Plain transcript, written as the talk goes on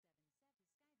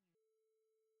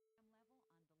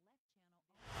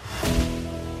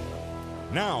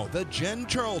Now, the Jen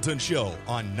Charlton Show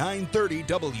on 930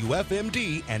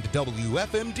 WFMD and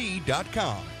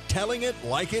WFMD.com. Telling it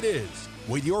like it is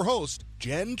with your host,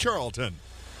 Jen Charlton.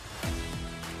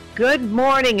 Good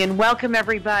morning and welcome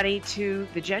everybody to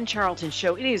the Jen Charlton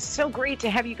Show. It is so great to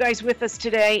have you guys with us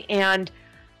today. And,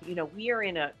 we are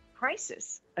in a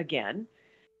crisis again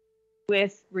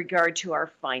with regard to our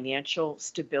financial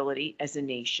stability as a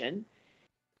nation.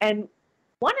 And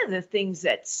one of the things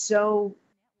that's so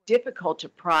difficult to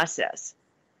process,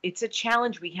 it's a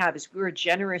challenge we have, is we're a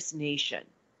generous nation.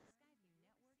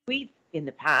 We've, in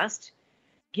the past,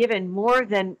 given more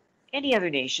than any other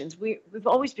nations. We've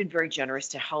always been very generous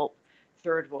to help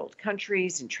third world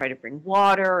countries and try to bring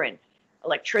water and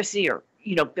electricity or,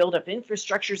 build up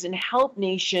infrastructures and help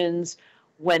nations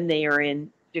when they are in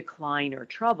decline or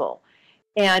trouble.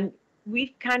 And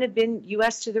we've kind of been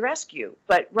U.S. to the rescue.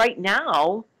 But right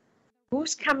now,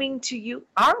 who's coming to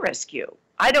our rescue?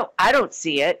 I don't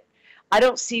see it. I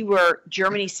don't see where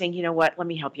Germany's saying, you know what, let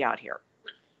me help you out here.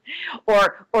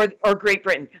 Or Great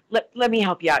Britain, let me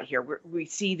help you out here. We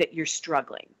see that you're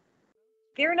struggling.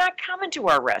 They're not coming to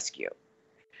our rescue.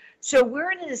 So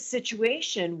we're in a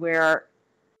situation where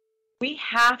we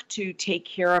have to take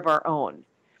care of our own.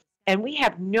 And we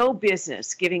have no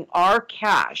business giving our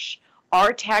cash,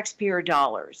 our taxpayer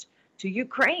dollars, to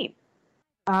Ukraine.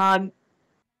 Bad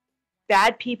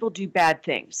people do bad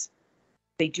things.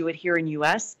 They do it here in the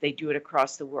U.S. They do it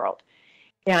across the world.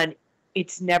 And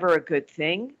it's never a good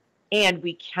thing. And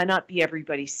we cannot be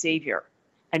everybody's savior.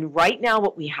 And right now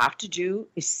what we have to do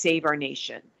is save our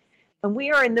nation. And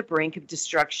we are in the brink of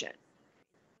destruction.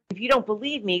 If you don't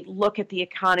believe me, look at the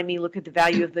economy, look at the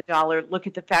value of the dollar, look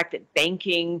at the fact that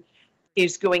banking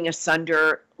is going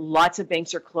asunder. Lots of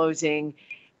banks are closing.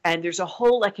 And there's a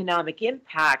whole economic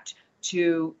impact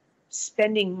to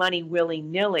spending money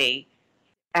willy-nilly.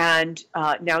 And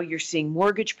now you're seeing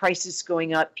mortgage prices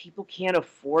going up. People can't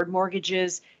afford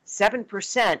mortgages.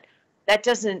 7%,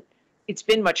 it's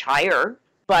been much higher.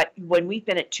 But when we've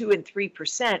been at 2 and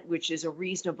 3%, which is a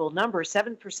reasonable number,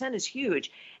 7% is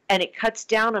huge. And it cuts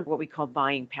down on what we call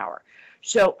buying power.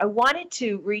 So I wanted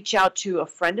to reach out to a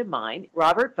friend of mine,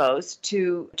 Robert Bose,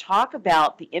 to talk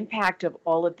about the impact of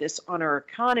all of this on our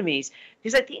economies,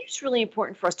 because I think it's really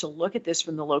important for us to look at this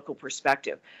from the local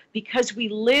perspective, because we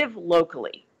live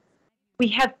locally. We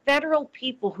have federal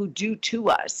people who do to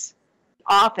us.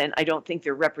 Often, I don't think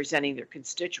they're representing their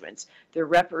constituents. They're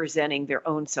representing their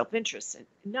own self-interest, and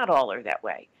not all are that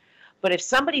way. But if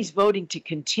somebody's voting to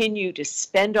continue to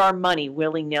spend our money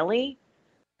willy-nilly,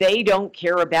 they don't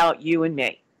care about you and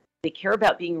me. They care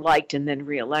about being liked and then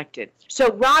reelected.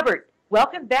 So, Robert,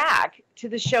 welcome back to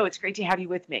the show. It's great to have you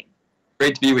with me.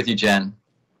 Great to be with you, Jen.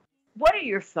 What are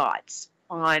your thoughts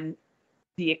on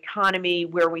the economy,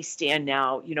 where we stand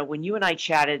now? When you and I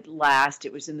chatted last,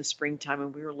 it was in the springtime,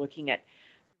 and we were looking at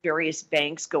various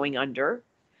banks going under.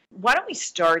 Why don't we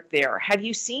start there? Have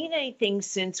you seen anything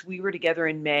since we were together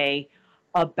in May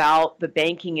about the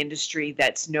banking industry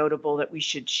that's notable that we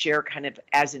should share kind of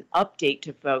as an update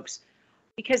to folks?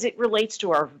 Because it relates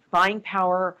to our buying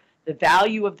power, the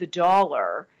value of the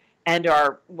dollar, and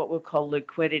our what we'll call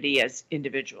liquidity as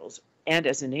individuals and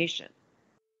as a nation.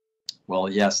 Well,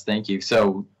 yes, thank you.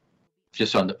 So,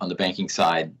 just on the banking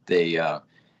side, they've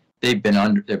been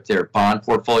under, their bond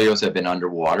portfolios have been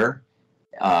underwater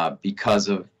because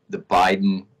of the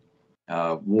Biden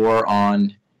war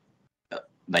on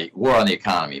the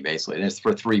economy, basically. And it's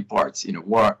for three parts.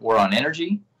 War on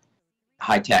energy,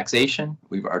 high taxation.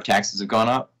 Our taxes have gone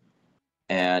up,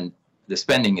 and the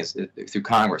spending is through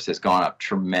Congress has gone up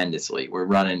tremendously. We're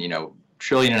running $1.5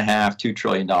 trillion, $2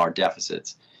 trillion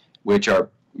deficits, which are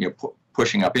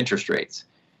pushing up interest rates.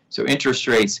 So interest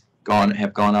rates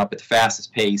have gone up at the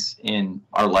fastest pace in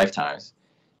our lifetimes,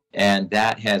 and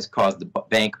that has caused the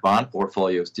bank bond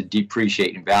portfolios to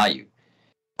depreciate in value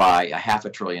by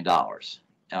 $500 billion.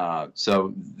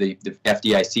 So the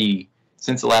FDIC,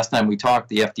 since the last time we talked,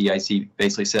 the FDIC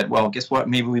basically said, well, guess what?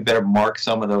 Maybe we better mark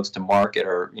some of those to market,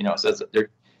 or so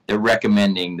they're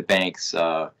recommending the banks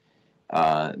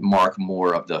mark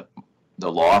more of the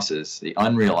losses, the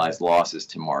unrealized losses,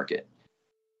 to market.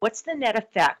 What's the net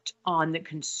effect on the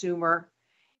consumer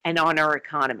and on our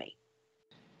economy?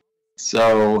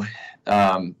 So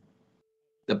the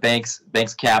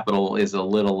bank's capital is a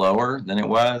little lower than it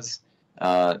was,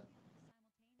 but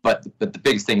the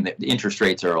biggest thing, that the interest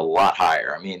rates are a lot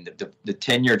higher. I mean, the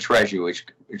 10-year Treasury, which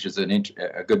is a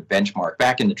good benchmark,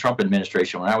 back in the Trump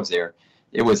administration when I was there,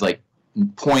 it was like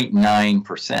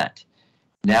 0.9%.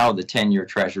 Now the 10-year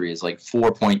Treasury is like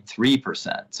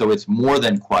 4.3%. So it's more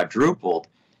than quadrupled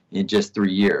in just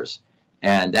 3 years.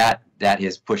 And that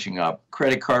is pushing up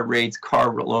credit card rates,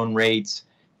 car loan rates,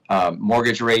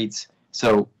 mortgage rates.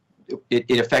 So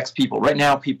it affects people. Right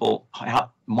now,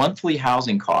 monthly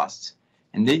housing costs,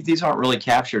 and these aren't really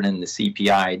captured in the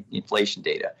CPI inflation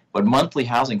data, but monthly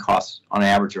housing costs on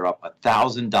average are up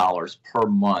 $1,000 per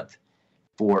month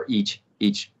for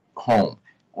each home,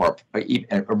 or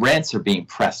rents are being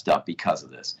pressed up because of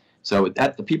this. So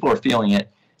that the people are feeling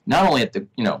it, not only at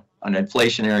on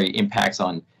inflationary impacts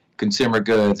on consumer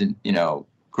goods and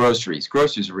groceries.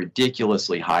 Groceries are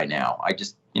ridiculously high now. I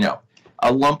just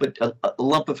a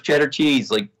lump of cheddar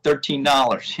cheese like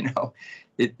 $13.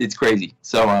 It's crazy.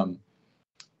 So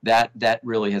that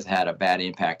really has had a bad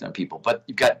impact on people. But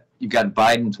you've got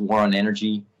Biden's war on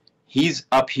energy. He's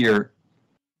up here.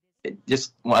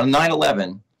 Just on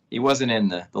 9/11, he wasn't in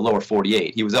the lower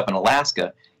 48. He was up in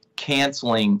Alaska,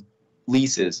 canceling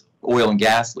leases, oil and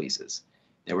gas leases.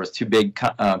 There was two big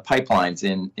pipelines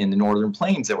in the northern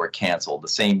plains that were canceled the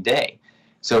same day.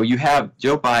 So you have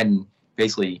Joe Biden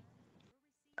basically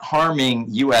harming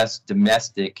U.S.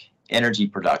 domestic energy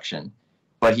production,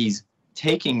 but he's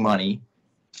taking money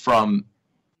from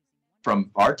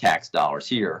our tax dollars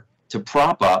here to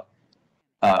prop up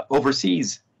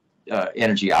overseas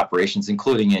energy operations,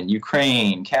 including in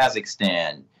Ukraine,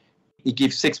 Kazakhstan. He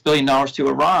gives $6 billion to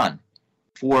Iran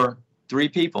for 3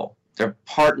 people. They're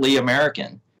partly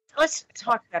American. Let's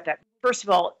talk about that. First of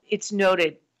all, it's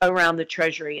noted around the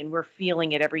Treasury, and we're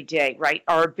feeling it every day, right?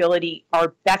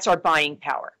 That's our buying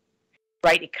power,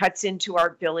 right? It cuts into our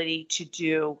ability to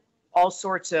do all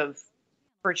sorts of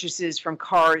purchases, from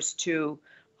cars to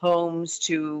homes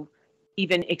to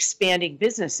even expanding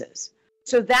businesses.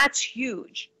 So that's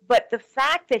huge. But the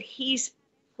fact that he's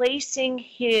placing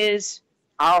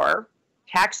our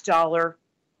tax dollar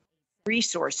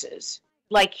resources,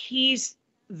 like he's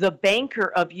the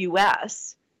banker of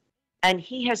U.S., and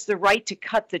he has the right to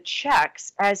cut the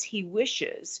checks as he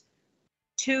wishes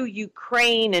to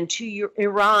Ukraine and to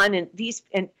Iran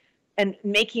and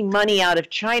making money out of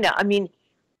China. I mean,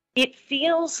 it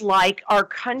feels like our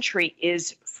country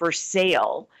is for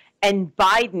sale, and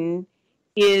Biden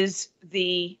is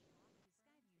the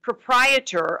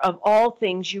proprietor of all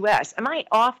things U.S. Am I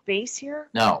off base here?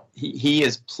 No, he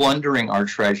is plundering our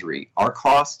Treasury. Our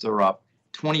costs are up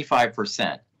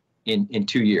 25% in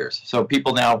 2 years. So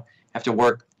people now have to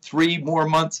work 3 more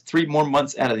months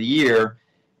out of the year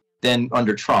than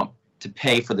under Trump to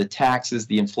pay for the taxes,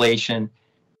 the inflation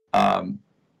that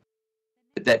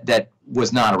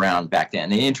was not around back then.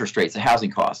 The interest rates, the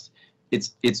housing costs.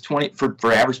 It's 20 for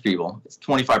average people. It's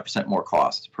 25% more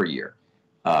costs per year,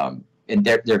 and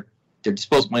their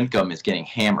disposable income is getting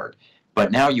hammered.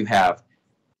 But now you have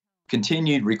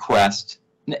continued requests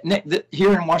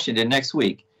here in Washington next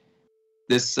week.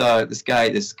 This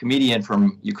comedian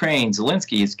from Ukraine,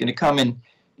 Zelensky, is going to come in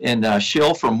and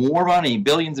shill for more money,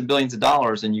 billions and billions of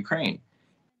dollars in Ukraine.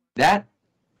 That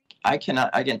I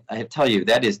tell you,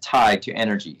 that is tied to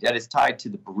energy. That is tied to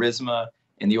the Burisma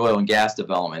and the oil and gas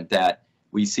development that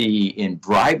we see in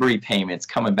bribery payments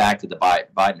coming back to the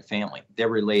Biden family. They're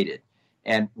related.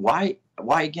 And why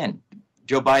again,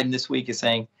 Joe Biden this week is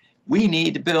saying, we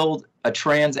need to build a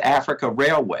Trans-Africa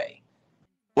railway.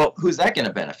 Well, who's that going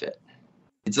to benefit?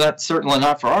 It's certainly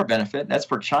not for our benefit. That's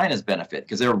for China's benefit,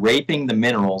 because they're raping the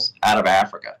minerals out of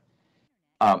Africa.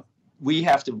 We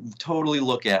have to totally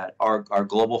look at our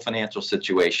global financial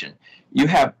situation. You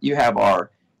have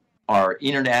our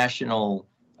international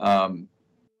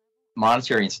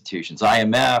monetary institutions,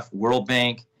 IMF, World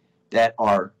Bank, that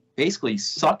are basically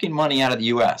sucking money out of the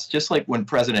U.S. Just like when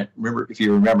if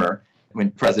you remember,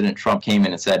 when President Trump came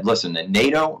in and said, listen, the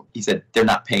NATO, he said they're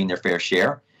not paying their fair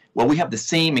share. Well, we have the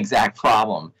same exact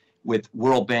problem with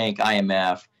World Bank,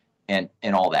 IMF, and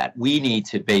all that. We need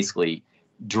to basically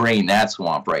drain that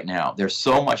swamp right now. There's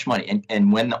so much money.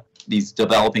 And when these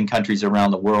developing countries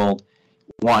around the world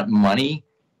want money,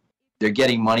 they're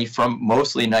getting money from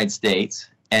mostly the United States,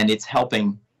 and it's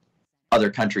helping other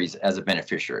countries as a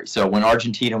beneficiary. So when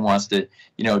Argentina wants to,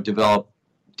 develop,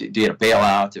 to get a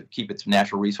bailout to keep its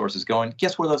natural resources going,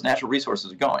 guess where those natural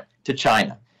resources are going? To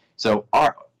China. So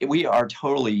we are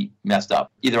totally messed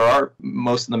up. Either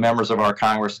most of the members of our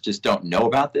Congress just don't know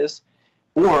about this,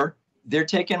 or they're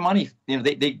taking money.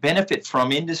 They benefit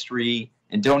from industry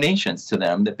and donations to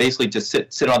them that basically just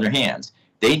sit on their hands.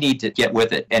 They need to get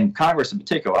with it. And Congress in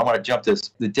particular, I want to jump this.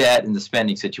 The debt and the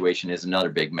spending situation is another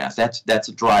big mess.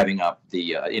 That's driving up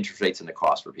the interest rates and the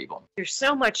cost for people. There's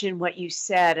so much in what you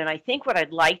said. And I think what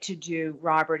I'd like to do,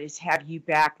 Robert, is have you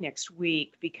back next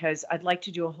week, because I'd like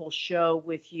to do a whole show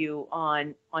with you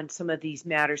on some of these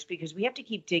matters, because we have to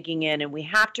keep digging in and we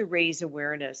have to raise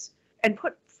awareness and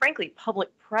put frankly, public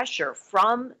pressure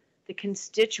from the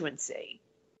constituency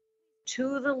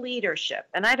to the leadership.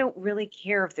 And I don't really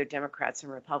care if they're Democrats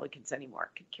and Republicans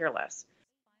anymore. Could care less.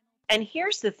 And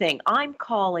here's the thing. I'm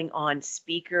calling on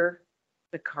Speaker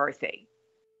McCarthy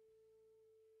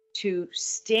to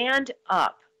stand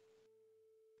up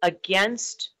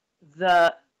against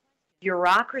the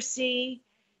bureaucracy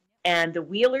and the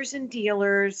wheelers and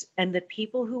dealers and the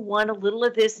people who want a little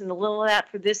of this and a little of that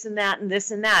for this and that and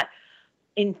this and that,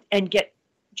 and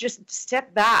just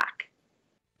step back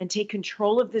and take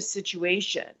control of this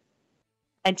situation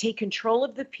and take control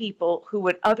of the people who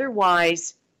would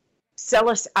otherwise sell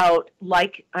us out,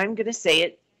 like, I'm going to say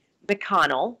it,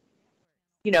 McConnell.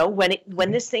 You know,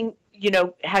 when this thing, you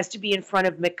know, has to be in front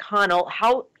of McConnell,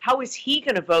 how is he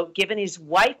going to vote given his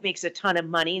wife makes a ton of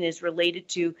money and is related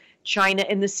to China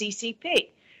and the CCP?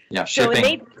 Yeah,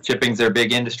 shipping. Shipping's their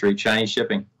big industry, Chinese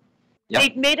shipping. Yep.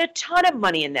 They've made a ton of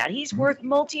money in that. He's worth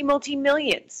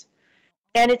multi-millions.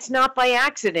 And it's not by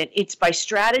accident. It's by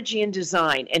strategy and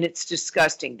design, and it's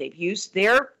disgusting. They've used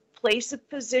their place of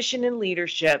position in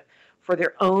leadership for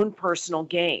their own personal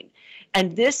gain.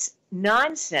 And this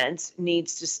nonsense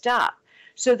needs to stop.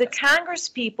 So the Congress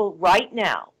people right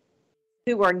now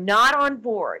who are not on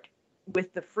board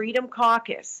with the Freedom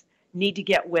Caucus need to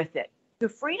get with it. The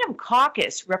Freedom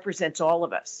Caucus represents all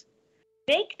of us.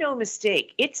 Make no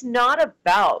mistake, it's not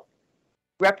about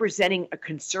representing a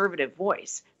conservative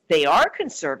voice. They are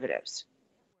conservatives,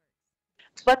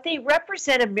 but they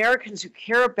represent Americans who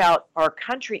care about our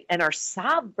country and our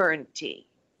sovereignty.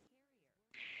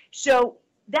 So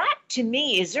that, to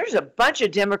me, is there's a bunch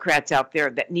of Democrats out there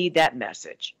that need that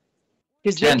message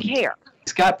because they care.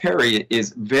 Scott Perry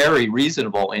is very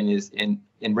reasonable in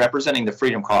representing the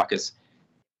Freedom Caucus.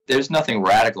 There's nothing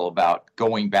radical about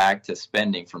going back to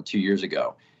spending from 2 years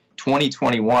ago.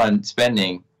 2021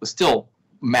 spending was still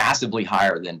massively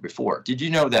higher than before. Did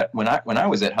you know that when I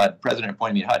was at HUD, President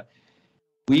appointed me at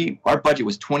HUD, our budget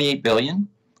was $28 billion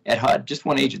at HUD, just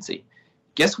one agency.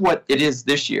 Guess what it is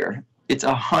this year? It's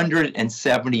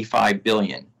 $175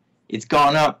 billion. It's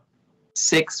gone up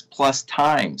 6+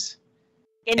 times.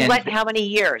 How many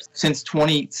years? Since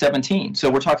 2017.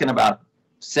 So we're talking about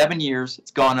 7 years.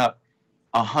 It's gone up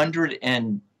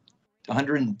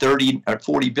 130 or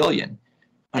 40 billion,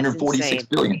 146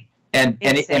 billion. And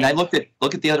I look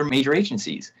at the other major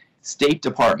agencies. State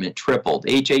Department tripled,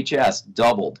 HHS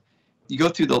doubled. You go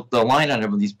through the line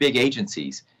item of these big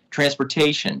agencies.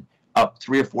 Transportation up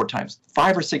 3 or 4 times.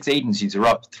 5 or 6 agencies are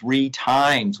up 3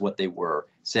 times what they were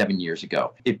 7 years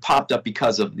ago. It popped up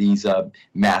because of these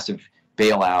massive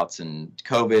bailouts and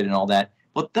COVID and all that.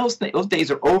 But those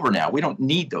days are over now. We don't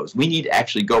need those. We need to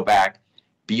actually go back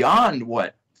beyond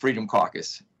what Freedom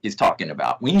Caucus is talking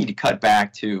about. We need to cut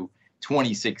back to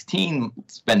 2016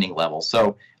 spending levels.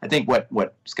 So I think what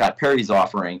Scott Perry's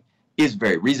offering is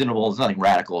very reasonable. There's nothing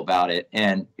radical about it,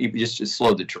 and it just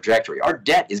slowed the trajectory. Our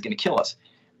debt is going to kill us.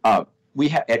 We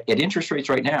have at interest rates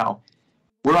right now,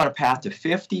 we're on a path to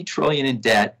 $50 trillion in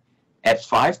debt at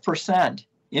 5%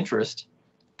 interest.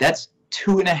 That's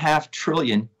 $2.5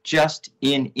 trillion just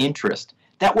in interest.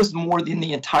 That was more than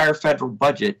the entire federal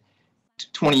budget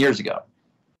 20 years ago.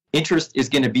 Interest is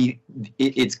going to be,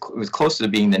 it was close to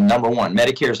being the number one.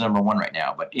 Medicare is number one right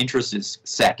now, but interest is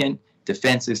second,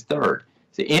 defense is third.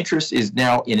 The interest is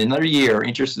now, in another year,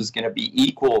 interest is going to be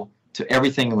equal to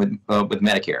everything with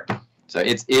Medicare. So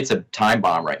it's a time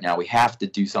bomb right now. We have to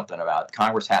do something about it.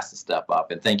 Congress has to step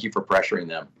up, and thank you for pressuring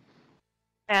them.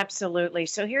 Absolutely.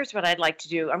 So here's what I'd like to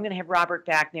do. I'm going to have Robert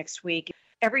back next week.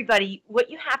 Everybody, what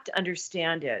you have to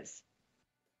understand is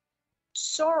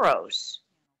Soros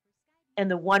and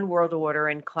the one world order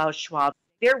and Klaus Schwab,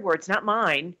 their words, not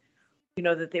mine,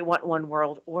 that they want one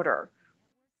world order.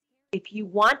 If you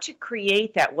want to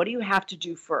create that, what do you have to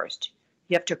do first?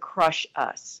 You have to crush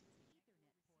us.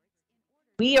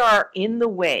 We are in the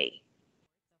way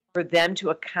for them to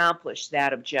accomplish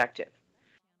that objective.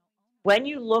 When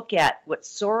you look at what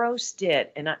Soros did,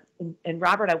 and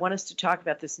Robert, I want us to talk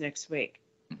about this next week,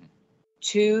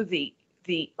 to the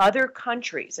other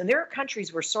countries, and there are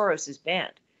countries where Soros is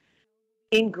banned.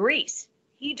 In Greece,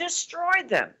 he destroyed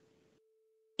them.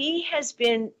 He has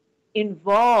been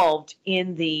involved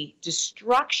in the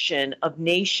destruction of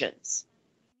nations.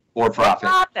 For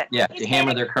profit. Yeah, to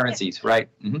hammer their currencies, right.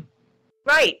 Mm-hmm.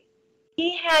 Right.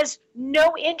 He has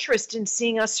no interest in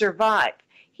seeing us survive.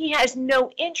 He has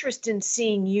no interest in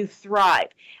seeing you thrive.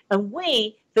 And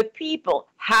we, the people,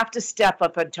 have to step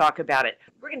up and talk about it.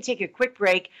 We're going to take a quick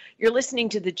break. You're listening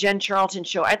to the Jen Charlton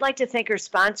Show. I'd like to thank our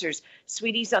sponsors,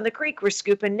 Sweeties on the Creek, we're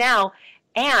scooping now,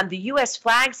 and the U.S.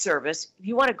 Flag Service. If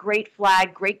you want a great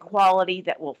flag, great quality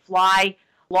that will fly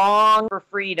long for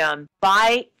freedom.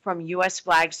 Buy from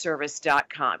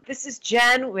usflagservice.com. This is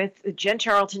Jen with the Jen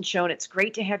Charlton Show, and it's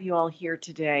great to have you all here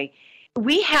today.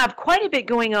 We have quite a bit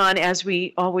going on, as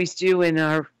we always do in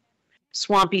our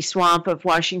swampy swamp of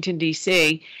Washington,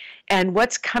 D.C., and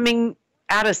what's coming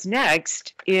at us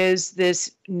next is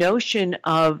this notion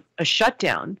of a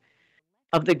shutdown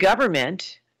of the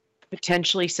government,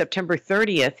 potentially September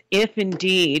 30th, if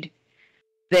indeed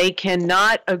they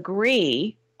cannot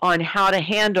agree on how to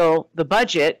handle the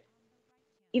budget.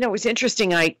 You know, it was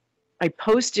interesting. I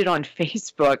posted on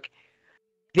Facebook,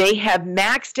 they have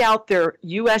maxed out their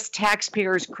U.S.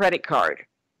 taxpayers' credit card.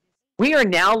 We are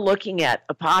now looking at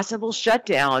a possible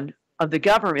shutdown of the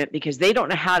government because they don't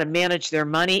know how to manage their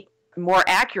money. More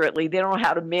accurately, they don't know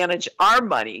how to manage our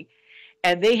money.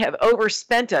 And they have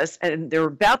overspent us, and they're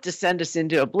about to send us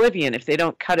into oblivion if they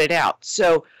don't cut it out.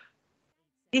 So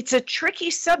it's a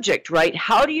tricky subject, right?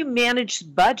 How do you manage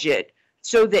budget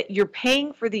so that you're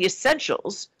paying for the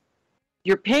essentials?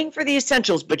 You're paying for the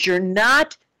essentials, but you're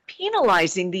not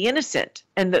penalizing the innocent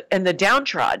and the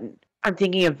downtrodden. I'm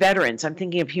thinking of veterans. I'm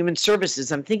thinking of human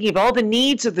services. I'm thinking of all the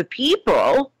needs of the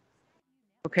people.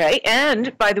 Okay.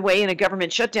 And by the way, in a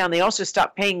government shutdown, they also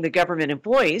stop paying the government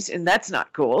employees, and that's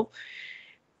not cool.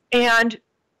 And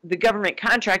the government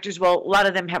contractors, well, a lot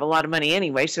of them have a lot of money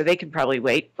anyway, so they can probably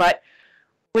wait. But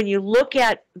when you look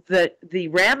at the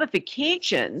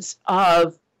ramifications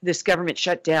of this government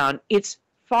shutdown, it's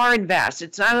far and vast.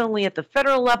 It's not only at the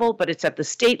federal level, but it's at the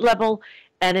state level,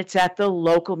 and it's at the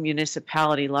local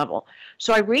municipality level.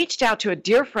 So I reached out to a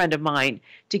dear friend of mine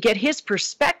to get his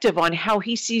perspective on how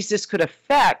he sees this could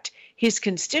affect his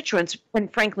constituents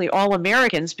and, frankly, all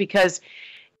Americans, because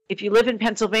if you live in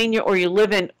Pennsylvania or you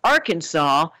live in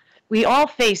Arkansas, we all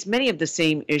face many of the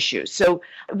same issues. So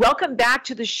welcome back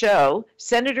to the show,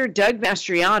 Senator Doug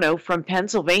Mastriano from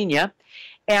Pennsylvania.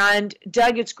 And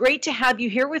Doug, it's great to have you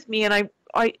here with me, and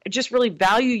I just really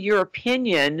value your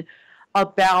opinion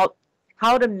about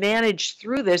how to manage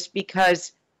through this,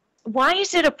 because why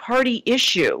is it a party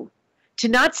issue to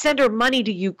not send our money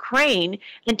to Ukraine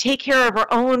and take care of our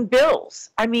own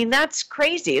bills? I mean, that's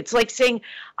crazy. It's like saying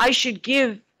I should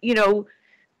give,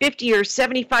 50 or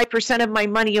 75% of my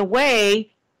money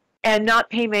away and not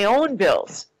pay my own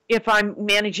bills if I'm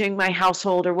managing my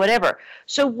household or whatever.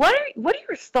 So what are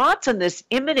your thoughts on this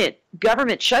imminent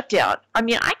government shutdown? I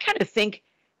mean, I kind of think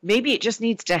maybe it just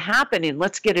needs to happen and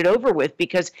let's get it over with,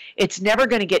 because it's never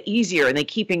going to get easier, and they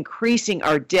keep increasing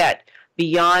our debt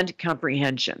beyond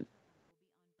comprehension.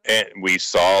 And we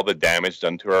saw the damage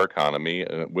done to our economy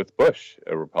with Bush,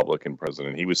 a Republican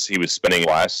president. He was spending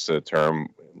last term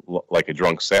like a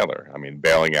drunk sailor. I mean,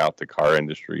 bailing out the car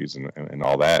industries and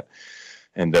all that.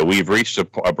 And we've reached a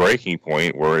breaking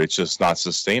point where it's just not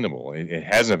sustainable. It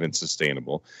hasn't been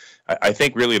sustainable. I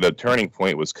think really the turning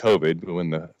point was COVID, when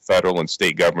the federal and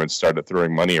state governments started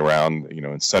throwing money around,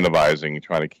 incentivizing,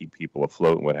 trying to keep people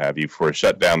afloat and what have you, for a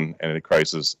shutdown and a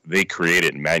crisis they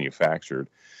created and manufactured.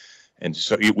 And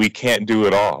so we can't do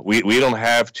it all. We don't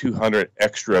have $200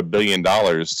 extra billion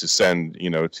to send,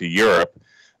 to Europe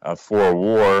for a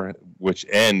war, which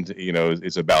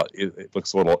is about, it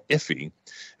looks a little iffy.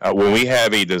 When we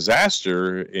have a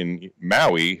disaster in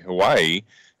Maui, Hawaii,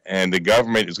 and the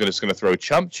government is just going to throw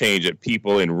chump change at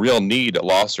people in real need that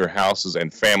lost their houses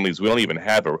and families. We don't even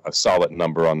have a solid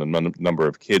number on the number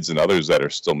of kids and others that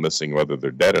are still missing, whether they're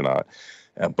dead or not.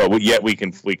 But yet we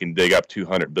can dig up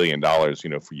 $200 billion,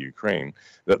 for Ukraine.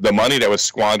 The money that was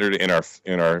squandered in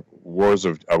our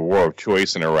war of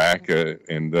choice in Iraq,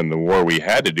 and then the war we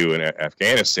had to do in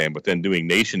Afghanistan, but then doing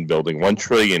nation building, $1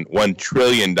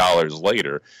 trillion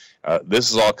later.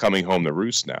 This is all coming home to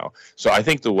roost now. So I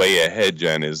think the way ahead,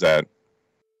 Jen, is that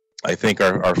I think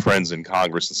our friends in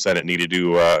Congress and Senate need to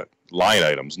do line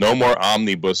items. No more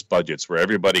omnibus budgets where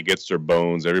everybody gets their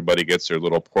bones, everybody gets their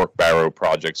little pork barrel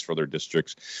projects for their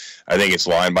districts. I think it's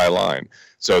line by line.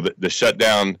 So the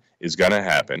shutdown is going to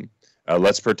happen.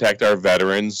 Let's protect our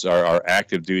veterans, our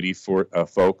active duty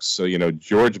folks. So,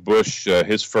 George Bush,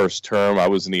 his first term, I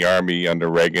was in the Army under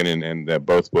Reagan and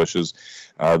both Bushes.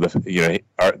 Our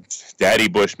Daddy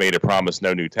Bush made a promise,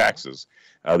 no new taxes.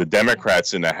 The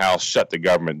Democrats in the House shut the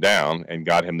government down and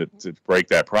got him to break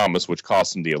that promise, which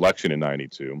cost him the election in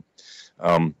 '92.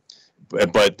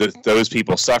 But those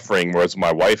people suffering, whereas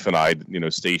my wife and I,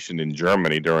 stationed in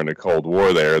Germany during the Cold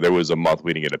War there was a month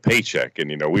we didn't get a paycheck.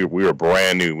 And, we were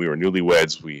brand new. We were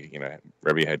newlyweds.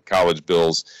 We had college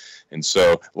bills. And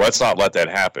so let's not let that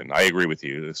happen. I agree with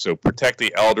you. So protect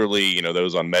the elderly,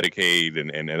 those on Medicaid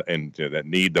and that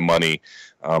need the money.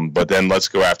 But then let's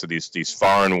go after these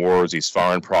foreign wars, these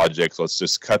foreign projects. Let's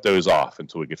just cut those off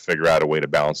until we can figure out a way to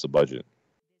balance the budget.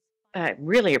 I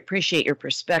really appreciate your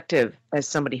perspective as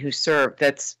somebody who served.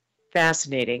 That's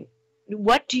fascinating.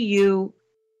 What do you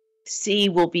see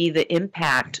will be the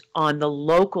impact on the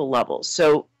local level?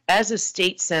 So as a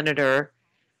state senator,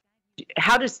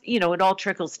 how does, it all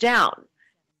trickles down.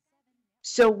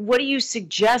 So what do you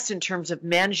suggest in terms of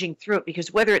managing through it?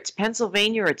 Because whether it's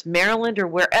Pennsylvania or it's Maryland or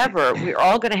wherever, we're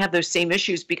all going to have those same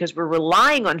issues because we're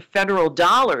relying on federal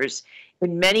dollars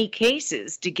in many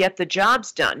cases to get the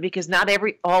jobs done, because not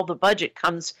all the budget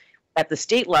comes at the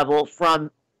state level from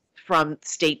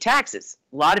state taxes.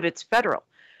 A lot of it's federal.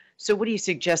 So what do you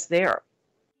suggest there?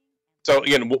 So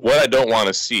again, what I don't want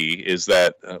to see is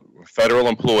that federal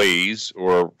employees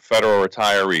or federal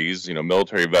retirees,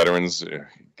 military veterans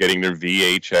getting their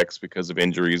VA checks because of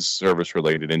injuries,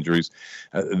 service-related injuries,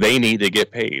 they need to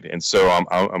get paid. And so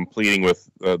I'm pleading with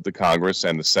the Congress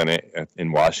and the Senate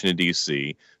in Washington,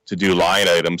 D.C., to do line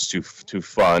items to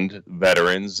fund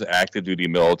veterans, active duty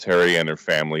military and their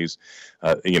families,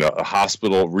 a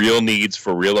hospital, real needs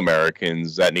for real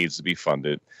Americans, that needs to be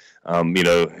funded.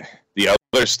 The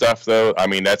other stuff, though,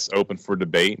 that's open for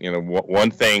debate.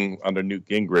 One thing under Newt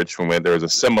Gingrich, when there was a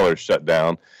similar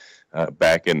shutdown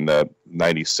back in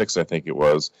 '96, I think it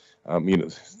was,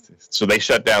 so they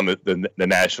shut down the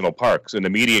national parks, and the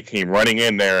media came running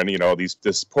in there, and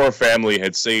this poor family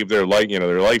had saved their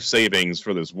life savings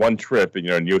for this one trip,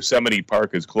 and Yosemite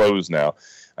Park is closed now.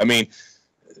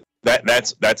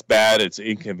 That's bad. It's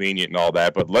inconvenient and all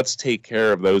that, but let's take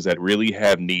care of those that really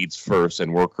have needs first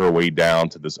and work our way down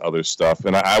to this other stuff.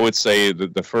 And I would say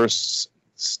that the first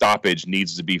stoppage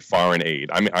needs to be foreign aid.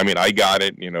 I got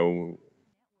it.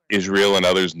 Israel and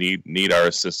others need our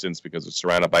assistance because it's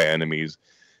surrounded by enemies.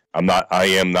 I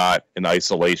am not an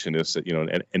isolationist,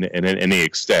 in any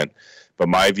extent, but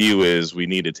my view is we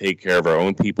need to take care of our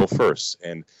own people first.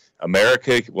 And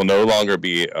America will no longer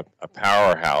be a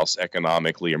powerhouse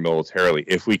economically or militarily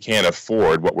if we can't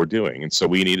afford what we're doing. And so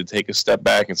we need to take a step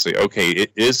back and say, okay,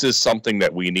 is this something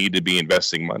that we need to be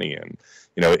investing money in?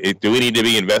 Do we need to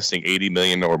be investing $80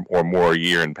 million or more a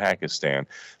year in Pakistan?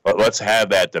 But let's have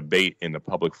that debate in the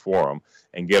public forum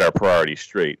and get our priorities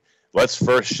straight. Let's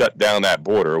first shut down that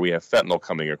border. We have fentanyl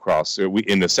coming across. So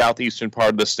in the southeastern part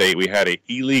of the state, we had an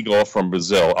illegal from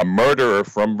Brazil, a murderer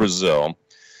from Brazil.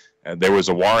 There was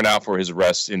a warrant out for his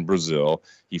arrest in Brazil.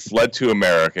 He fled to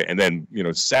America and then,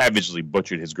 savagely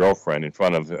butchered his girlfriend in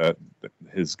front of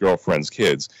his girlfriend's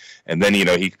kids. And then,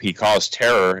 he caused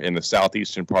terror in the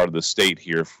southeastern part of the state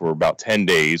here for about 10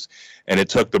 days. And it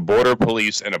took the border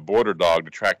police and a border dog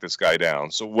to track this guy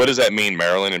down. So what does that mean,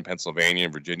 Maryland and Pennsylvania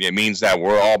and Virginia? It means that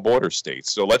we're all border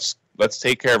states. So let's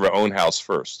take care of our own house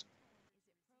first.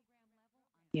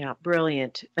 Yeah,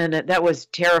 brilliant. And that was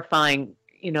terrifying,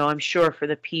 I'm sure, for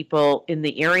the people in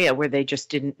the area where they just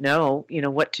didn't know,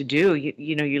 what to do.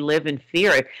 You live in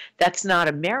fear. That's not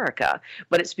America,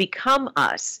 but it's become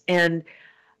us. And,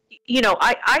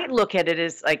 I look at it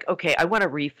as like, okay, I want a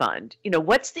refund.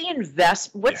 What's the I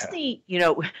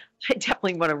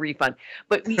definitely want a refund.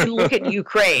 But you look at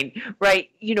Ukraine, right?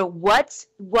 What's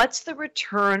the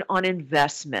return on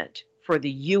investment for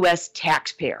the U.S.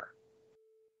 taxpayer?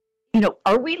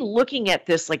 Are we looking at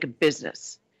this like a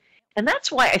business? And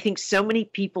that's why I think so many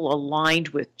people aligned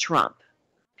with Trump,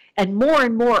 and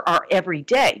more are every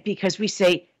day, because we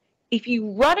say, if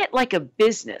you run it like a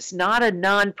business, not a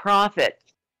nonprofit,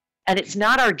 and it's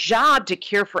not our job to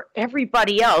care for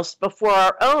everybody else before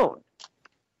our own,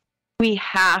 we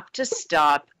have to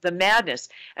stop the madness.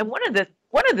 And one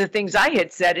of the things I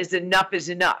had said is enough is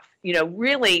enough.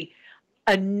 Really,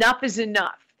 enough is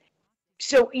enough.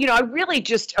 So, I really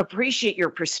just appreciate your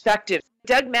perspective.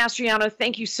 Doug Mastriano,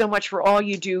 thank you so much for all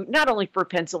you do, not only for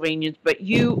Pennsylvanians, but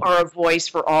you are a voice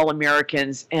for all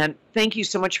Americans. And thank you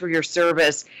so much for your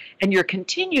service and your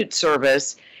continued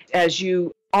service as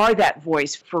you are that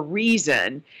voice for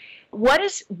reason. What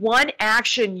is one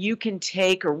action you can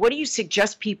take, or what do you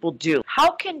suggest people do?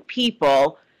 How can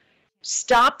people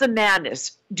stop the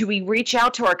madness? Do we reach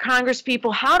out to our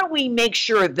congresspeople? How do we make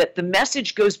sure that the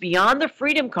message goes beyond the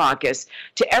Freedom Caucus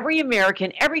to every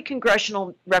American, every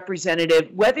congressional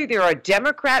representative, whether they're a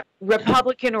Democrat,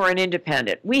 Republican, or an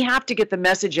independent? We have to get the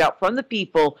message out from the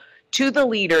people to the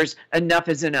leaders. Enough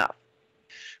is enough.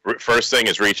 First thing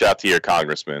is reach out to your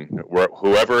congressman,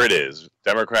 whoever it is,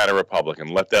 Democrat or Republican.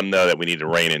 Let them know that we need to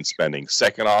rein in spending.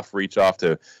 Second off, reach off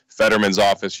to Fetterman's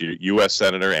office, your U.S.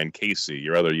 Senator, and Casey,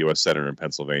 your other U.S. Senator in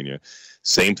Pennsylvania.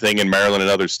 Same thing in Maryland and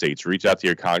other states. Reach out to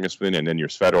your congressman and then your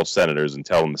federal senators and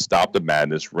tell them to stop the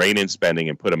madness, rein in spending,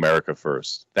 and put America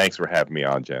first. Thanks for having me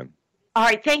on, Jen. All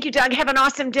right. Thank you, Doug. Have an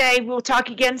awesome day. We'll talk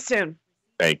again soon.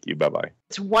 Thank you. Bye-bye.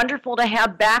 It's wonderful to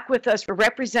have back with us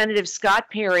Representative Scott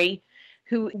Perry,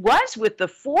 who was with the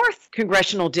 4th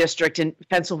Congressional District in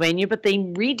Pennsylvania, but they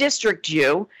redistrict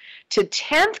you to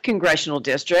 10th Congressional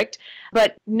District.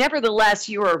 But nevertheless,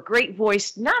 you are a great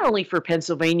voice, not only for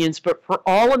Pennsylvanians, but for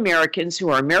all Americans who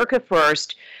are America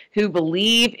first, who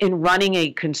believe in running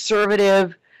a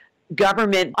conservative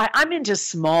government. I'm into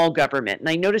small government, and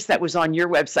I noticed that was on your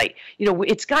website. You know,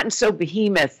 it's gotten so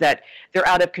behemoth that they're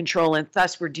out of control, and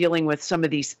thus we're dealing with some of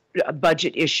these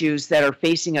budget issues that are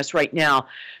facing us right now.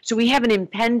 So we have an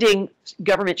impending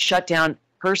government shutdown.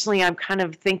 Personally, I'm kind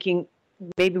of thinking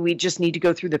maybe we just need to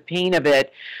go through the pain of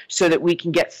it so that we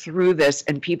can get through this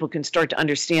and people can start to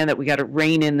understand that we got to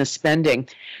rein in the spending.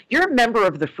 You're a member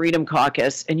of the Freedom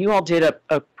Caucus, and you all did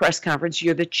a press conference.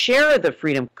 You're the chair of the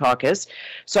Freedom Caucus.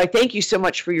 So I thank you so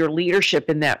much for your leadership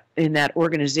in that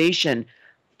organization.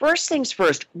 First things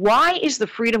first, why is the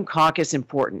Freedom Caucus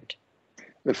important?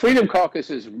 The Freedom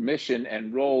Caucus's mission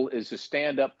and role is to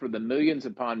stand up for the millions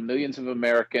upon millions of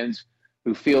Americans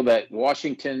who feel that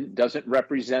Washington doesn't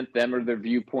represent them or their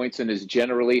viewpoints and has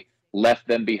generally left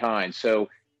them behind. So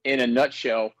in a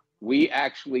nutshell, we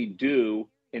actually do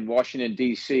in Washington,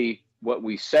 D.C., what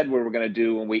we said we were going to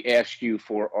do when we asked you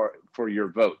for your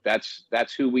vote.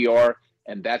 That's who we are,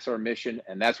 and that's our mission,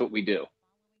 and that's what we do.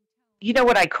 You know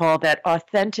what I call that?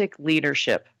 Authentic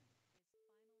leadership.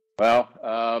 Well,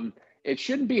 it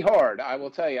shouldn't be hard. I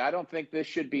will tell you, I don't think this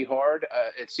should be hard.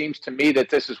 It seems to me that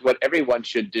this is what everyone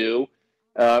should do.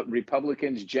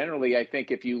 Republicans generally, I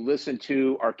think if you listen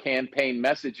to our campaign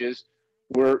messages,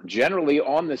 we're generally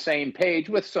on the same page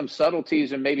with some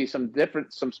subtleties and maybe some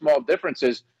small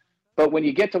differences. But when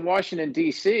you get to Washington,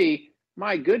 D.C.,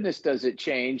 my goodness, does it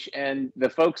change. And the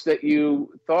folks that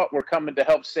you thought were coming to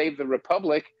help save the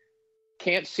republic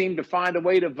can't seem to find a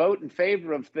way to vote in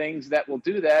favor of things that will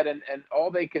do that. And all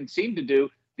they can seem to do,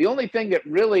 the only thing that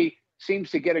really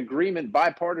seems to get agreement,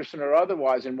 bipartisan or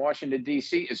otherwise, in Washington,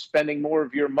 D.C., is spending more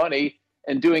of your money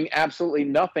and doing absolutely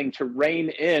nothing to rein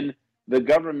in the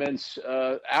government's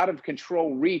out of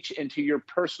control reach into your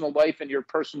personal life and your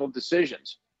personal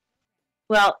decisions.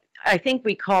 Well, I think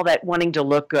we call that wanting to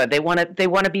look good. They want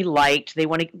to be liked. They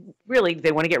want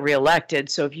to get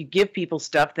reelected. So if you give people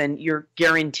stuff, then you're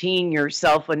guaranteeing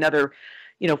yourself another,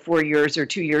 4 years or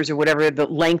 2 years or whatever the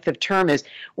length of term is.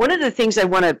 One of the things I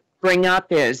want to bring up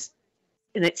is,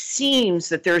 and it seems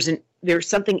that there's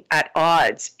something at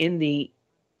odds in the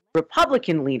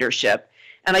Republican leadership.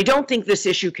 And I don't think this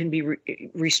issue can be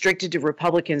restricted to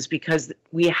Republicans, because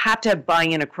we have to have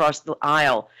buy-in across the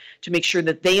aisle to make sure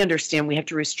that they understand we have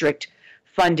to restrict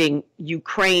funding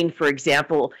Ukraine, for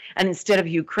example. And instead of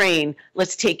Ukraine,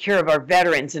 let's take care of our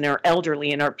veterans and our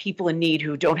elderly and our people in need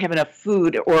who don't have enough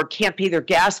food or can't pay their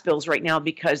gas bills right now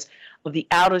because of the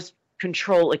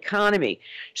out-of-control economy.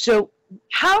 So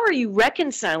how are you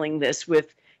reconciling this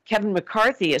with Kevin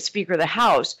McCarthy as Speaker of the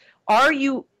House? Are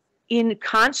you in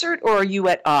concert or are you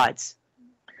at odds?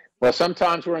 Well,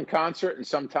 sometimes we're in concert and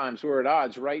sometimes we're at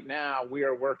odds. Right now, we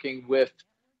are working with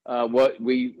what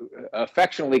we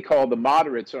affectionately call the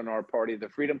moderates on our party. The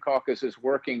Freedom Caucus is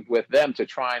working with them to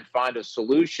try and find a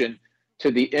solution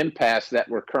to the impasse that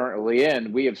we're currently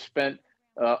in. We have spent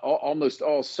almost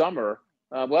all summer,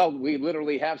 we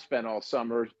literally have spent all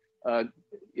summer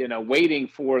waiting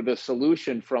for the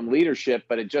solution from leadership,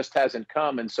 but it just hasn't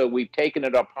come. And so we've taken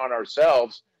it upon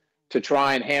ourselves to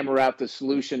try and hammer out the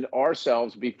solution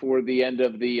ourselves before the end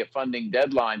of the funding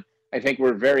deadline. I think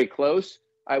we're very close.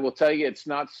 I will tell you, it's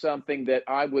not something that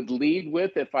I would lead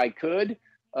with if I could.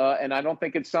 And I don't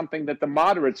think it's something that the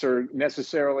moderates are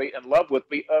necessarily in love with,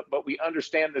 but we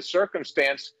understand the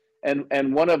circumstance.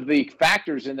 And one of the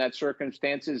factors in that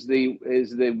circumstance is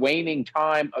the waning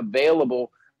time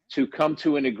available to come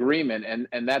to an agreement.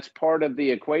 And that's part of the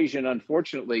equation.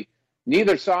 Unfortunately,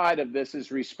 neither side of this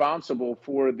is responsible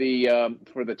for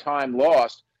the time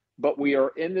lost, but we are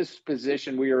in this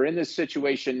position. We are in this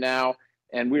situation now,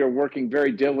 and we are working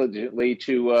very diligently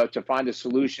to find a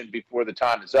solution before the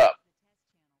time is up.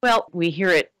 Well, we hear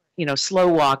it, slow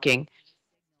walking.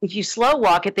 If you slow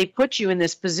walk it, they put you in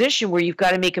this position where you've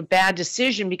got to make a bad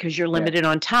decision because you're limited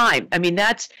on time. I mean,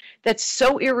 that's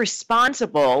so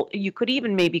irresponsible. You could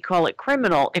even maybe call it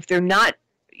criminal if they're not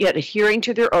yet adhering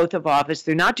to their oath of office.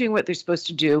 They're not doing what they're supposed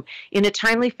to do in a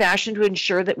timely fashion to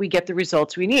ensure that we get the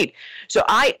results we need. So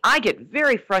I get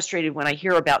very frustrated when I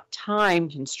hear about time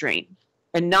constraint,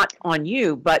 and not on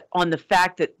you, but on the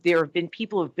fact that there have been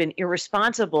people who have been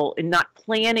irresponsible in not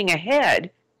planning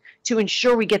ahead to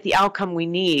ensure we get the outcome we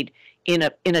need in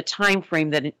a time frame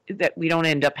that we don't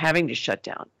end up having to shut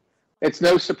down. It's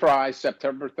no surprise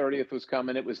September 30th was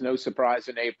coming. It was no surprise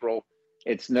in April.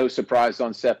 It's no surprise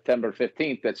on September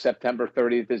 15th that September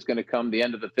 30th is going to come. The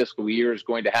end of the fiscal year is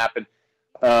going to happen.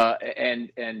 And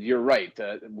you're right.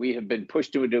 We have been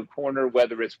pushed into a corner,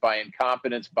 whether it's by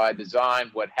incompetence, by design,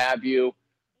 what have you.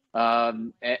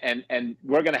 And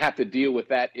we're going to have to deal with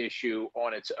that issue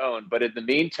on its own. But in the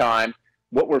meantime,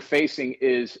 what we're facing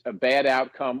is a bad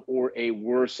outcome or a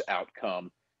worse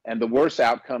outcome. And the worse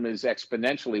outcome is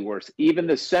exponentially worse. Even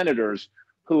the senators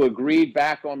who agreed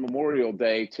back on Memorial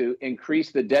Day to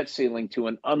increase the debt ceiling to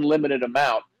an unlimited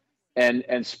amount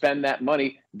and spend that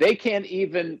money, they can't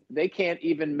even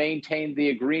maintain the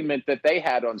agreement that they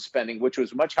had on spending, which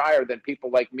was much higher than people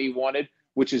like me wanted,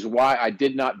 which is why I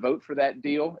did not vote for that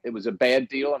deal. It was a bad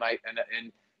deal,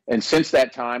 and since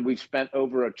that time we've spent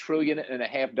over $1.5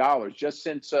 trillion just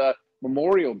since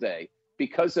Memorial Day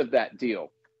because of that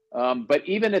deal. But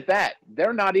even at that,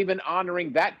 they're not even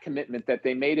honoring that commitment that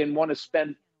they made and want to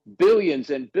spend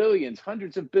billions and billions,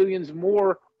 hundreds of billions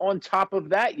more on top of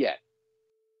that yet.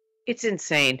 It's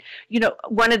insane. You know,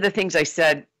 one of the things I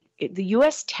said, the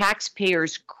U.S.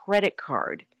 taxpayer's credit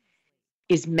card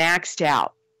is maxed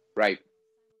out. Right.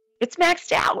 It's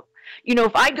maxed out. You know,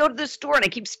 if I go to the store and I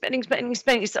keep spending,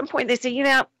 at some point they say, you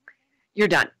know, you're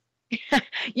done.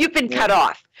 You've been cut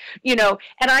off, you know,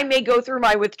 and I may go through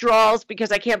my withdrawals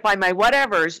because I can't buy my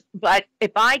whatevers. But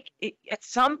at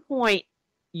some point,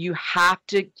 you have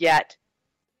to get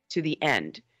to the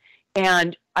end.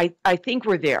 And I think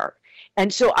we're there.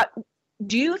 And so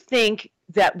do you think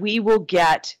that we will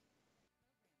get,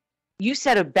 you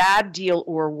said a bad deal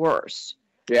or worse?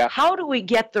 Yeah. How do we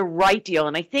get the right deal?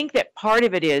 And I think that part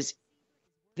of it is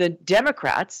the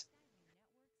Democrats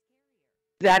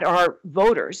that are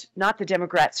voters, not the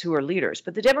Democrats who are leaders,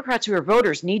 but the Democrats who are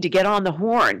voters need to get on the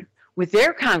horn with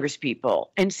their congresspeople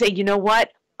and say, you know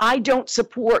what? I don't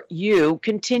support you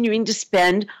continuing to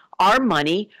spend our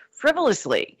money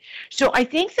frivolously. So I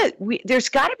think that there's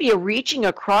got to be a reaching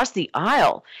across the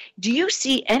aisle. Do you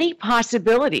see any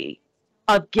possibility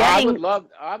of getting?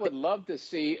 I would love to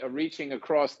see a reaching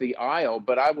across the aisle,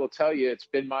 but I will tell you, it's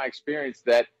been my experience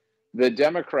that the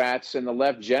Democrats and the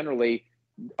left generally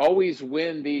always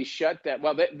win these shutdown.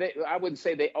 Well, I wouldn't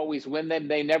say they always win them.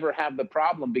 They never have the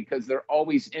problem because they're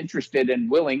always interested and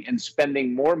willing in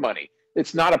spending more money.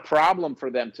 It's not a problem for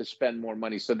them to spend more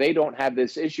money, so they don't have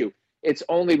this issue. It's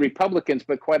only Republicans,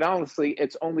 but quite honestly,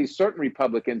 it's only certain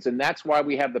Republicans, and that's why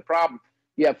we have the problem.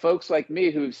 You have folks like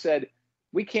me who've said,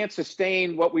 we can't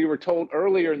sustain what we were told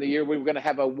earlier in the year. We were going to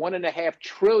have a $1.5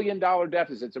 trillion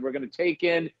deficit, so we're going to take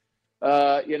in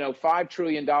 $5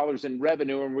 trillion in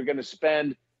revenue, and we're going to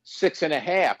spend $6.5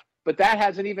 trillion. But that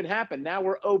hasn't even happened. Now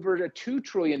we're over a $2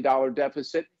 trillion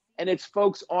deficit, and it's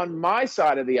folks on my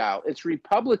side of the aisle. It's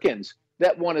Republicans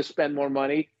that want to spend more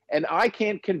money, and I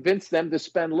can't convince them to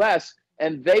spend less,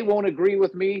 and they won't agree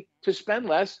with me to spend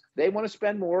less. They want to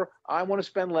spend more. I want to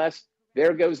spend less.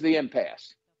 There goes the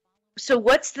impasse. So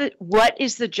what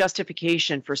is the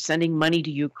justification for sending money to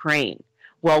Ukraine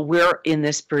while we're in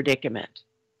this predicament?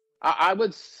 I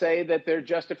would say that their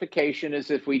justification is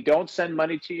if we don't send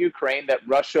money to Ukraine, that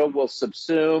Russia will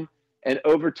subsume and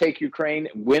overtake Ukraine,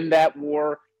 win that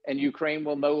war, and Ukraine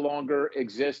will no longer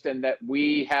exist, and that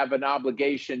we have an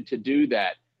obligation to do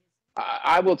that.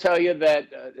 I will tell you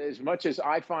that as much as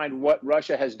I find what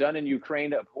Russia has done in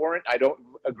Ukraine abhorrent, I don't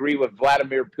agree with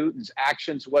Vladimir Putin's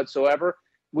actions whatsoever.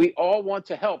 We all want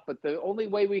to help, but the only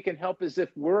way we can help is if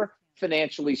we're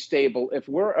financially stable, if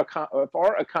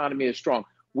our economy is strong.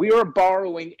 We are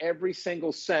borrowing every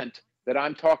single cent that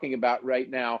I'm talking about right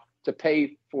now to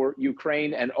pay for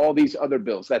Ukraine and all these other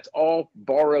bills. That's all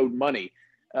borrowed money.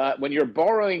 When you're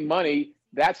borrowing money,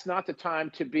 that's not the time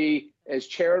to be as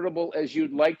charitable as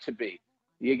you'd like to be.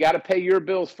 You got to pay your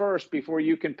bills first before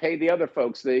you can pay the other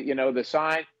folks. The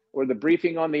sign or the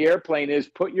briefing on the airplane is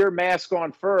put your mask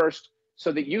on first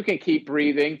so that you can keep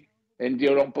breathing and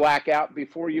you don't black out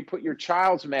before you put your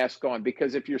child's mask on.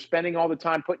 Because if you're spending all the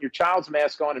time putting your child's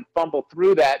mask on and fumble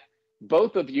through that,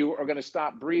 both of you are going to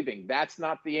stop breathing. That's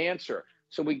not the answer.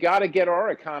 So we got to get our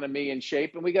economy in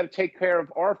shape, and we got to take care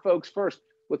of our folks first.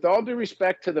 With all due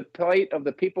respect to the plight of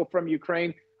the people from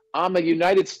Ukraine, I'm a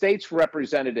United States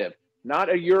representative, not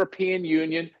a European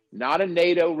Union, not a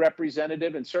NATO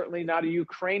representative, and certainly not a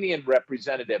Ukrainian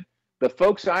representative. The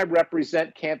folks I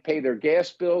represent can't pay their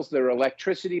gas bills, their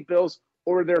electricity bills,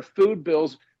 or their food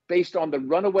bills based on the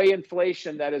runaway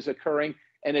inflation that is occurring.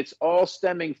 And it's all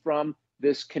stemming from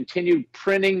this continued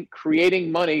printing,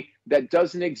 creating money that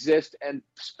doesn't exist and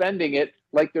spending it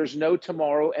like there's no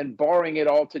tomorrow and borrowing it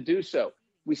all to do so.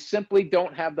 We simply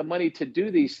don't have the money to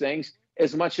do these things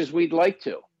as much as we'd like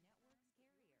to.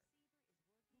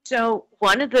 So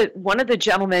one of the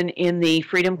gentlemen in the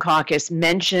Freedom Caucus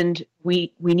mentioned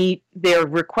they're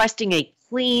requesting a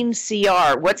clean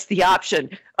CR? What's the option?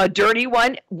 A dirty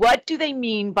one? What do they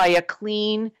mean by a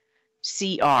clean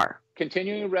CR?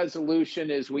 Continuing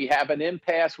resolution is we have an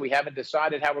impasse. We haven't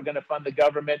decided how we're going to fund the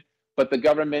government, but the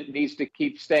government needs to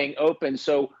keep staying open.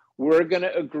 So we're going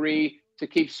to agree to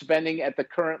keep spending at the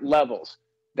current levels.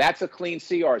 That's a clean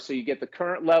CR. So you get the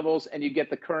current levels and you get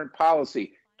the current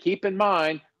policy. Keep in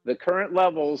mind, the current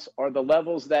levels are the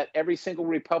levels that every single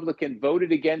Republican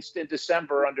voted against in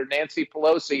December under Nancy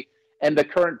Pelosi. And the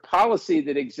current policy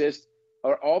that exists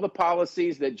are all the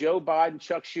policies that Joe Biden,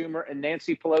 Chuck Schumer, and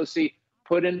Nancy Pelosi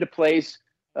put into place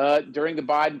during the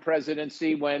Biden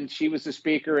presidency when she was the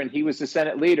Speaker and he was the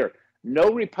Senate leader.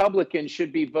 No Republican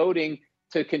should be voting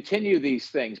to continue these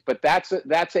things, but that's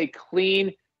a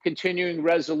clean continuing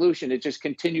resolution. It just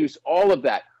continues all of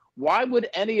that. Why would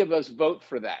any of us vote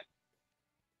for that?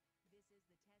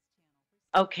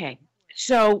 Okay,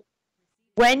 so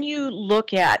when you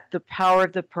look at the power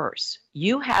of the purse,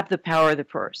 you have the power of the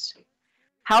purse.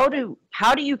 How do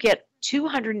you get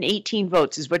 218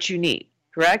 votes is what you need,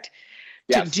 correct?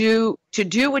 Yes. To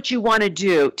do what you want to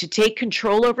do, to take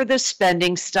control over the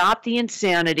spending, stop the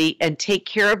insanity, and take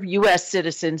care of U.S.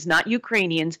 citizens, not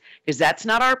Ukrainians, because that's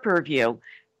not our purview,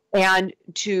 and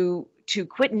to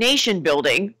quit nation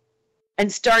building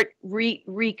and start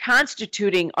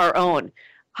reconstituting our own.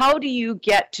 How do you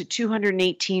get to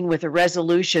 218 with a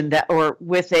resolution that, or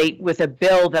with a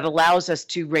bill that allows us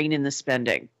to rein in the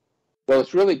spending? Well,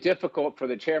 it's really difficult for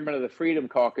the chairman of the Freedom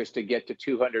Caucus to get to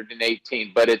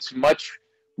 218, but it's much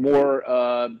more,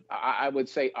 I would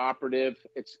say, operative.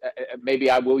 It's maybe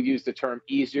I will use the term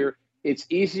easier. It's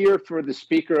easier for the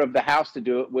Speaker of the House to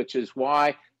do it, which is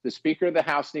why the Speaker of the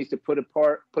House needs to put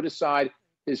aside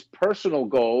his personal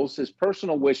goals, his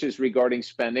personal wishes regarding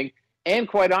spending, and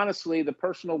quite honestly, the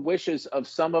personal wishes of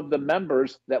some of the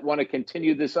members that want to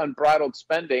continue this unbridled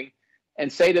spending,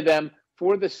 and say to them,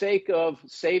 for the sake of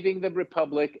saving the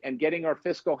republic and getting our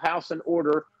fiscal house in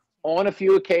order, on a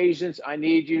few occasions, I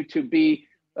need you to be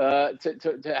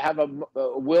to have a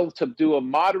will to do a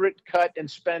moderate cut in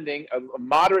spending, a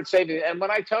moderate saving. And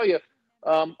when I tell you,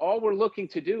 all we're looking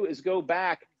to do is go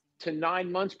back to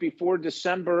 9 months before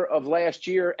December of last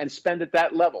year and spend at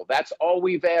that level. That's all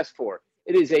we've asked for.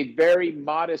 It is a very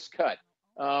modest cut.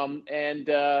 You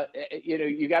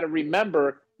got to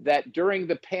remember that during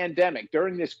the pandemic,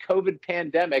 during this COVID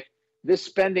pandemic, this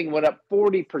spending went up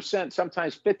 40%,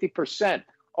 sometimes 50%.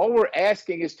 All we're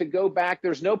asking is to go back.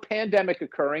 There's no pandemic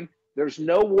occurring. There's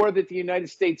no war that the United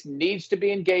States needs to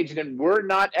be engaged in. We're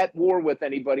not at war with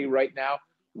anybody right now.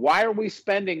 Why are we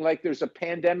spending like there's a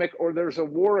pandemic or there's a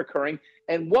war occurring?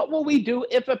 And what will we do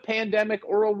if a pandemic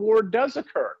or a war does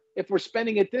occur? If we're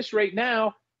spending at this rate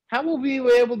now, how will we be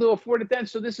able to afford it then?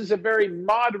 So this is a very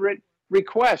moderate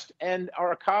request, and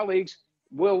our colleagues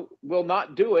will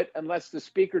not do it unless the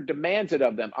Speaker demands it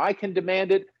of them. I can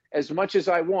demand it as much as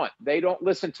I want. They don't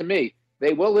listen to me.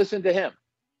 They will listen to him.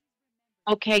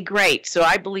 Okay, great. So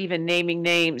I believe in naming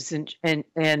names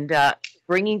and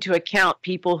bringing to account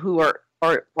people who are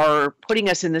putting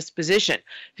us in this position.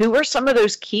 Who are some of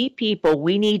those key people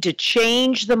we need to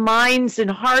change the minds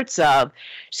and hearts of,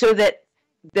 so that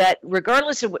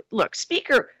regardless of what, look,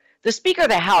 the Speaker of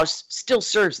the House still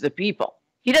serves the people.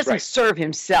 He doesn't serve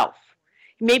himself.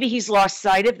 Maybe he's lost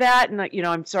sight of that. And,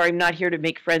 I'm sorry, I'm not here to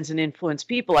make friends and influence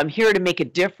people. I'm here to make a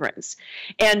difference.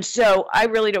 And so I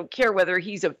really don't care whether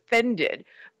he's offended.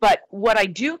 But what I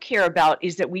do care about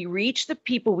is that we reach the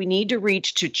people we need to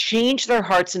reach to change their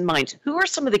hearts and minds. Who are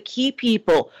some of the key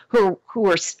people who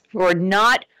are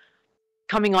not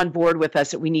coming on board with us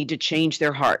that we need to change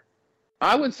their heart?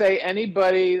 I would say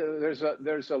anybody. There's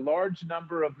a large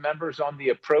number of members on the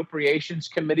Appropriations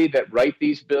Committee that write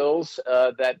these bills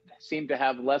that seem to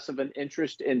have less of an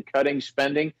interest in cutting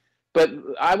spending. But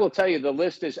I will tell you, the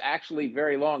list is actually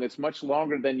very long. It's much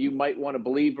longer than you might want to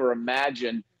believe or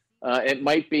imagine. It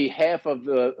might be half of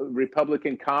the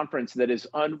Republican conference that is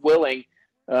unwilling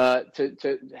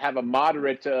to have a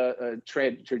moderate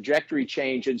trajectory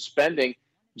change in spending.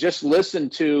 Just listen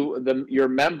to your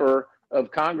member of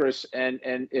Congress, and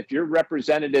if your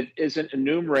representative isn't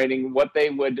enumerating where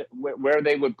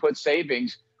they would put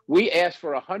savings. We asked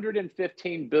for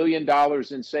 $115 billion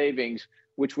in savings,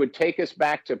 which would take us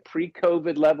back to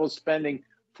pre-COVID level spending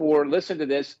for, listen to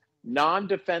this,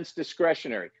 non-defense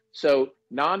discretionary. So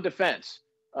non-defense.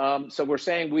 So we're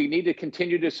saying we need to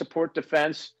continue to support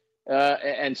defense,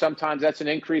 and sometimes that's an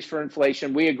increase for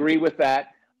inflation. We agree with that.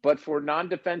 But for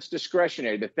non-defense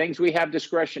discretionary, the things we have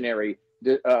discretionary,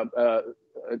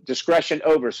 discretion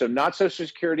over, so not Social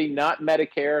Security, not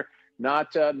Medicare,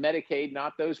 not Medicaid,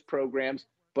 not those programs,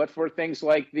 but for things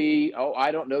like the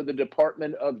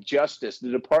Department of Justice,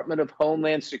 the Department of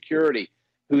Homeland Security,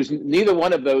 who's neither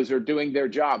one of those are doing their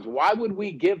jobs. Why would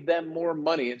we give them more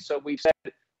money? And so we've said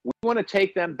we want to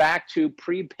take them back to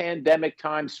pre-pandemic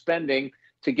time spending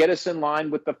to get us in line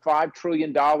with the $5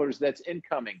 trillion that's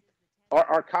incoming.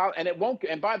 And it won't.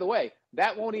 And by the way,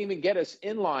 that won't even get us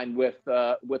in line with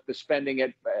the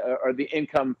spending or the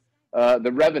income,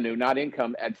 the revenue, not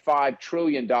income, at $5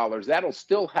 trillion. That'll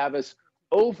still have us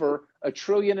over $1.5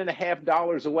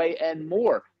 trillion away and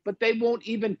more. But they won't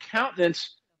even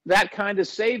countenance that kind of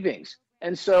savings.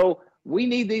 And so we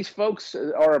need these folks,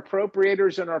 our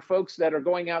appropriators and our folks that are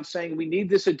going out saying we need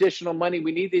this additional money,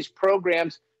 we need these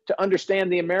programs, to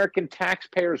understand the American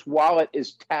taxpayer's wallet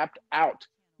is tapped out.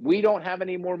 We don't have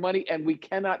any more money, and we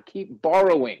cannot keep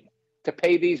borrowing to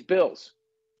pay these bills.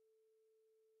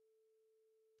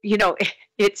 You know,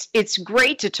 it's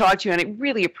great to talk to you, and I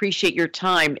really appreciate your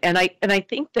time. And I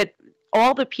think that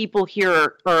all the people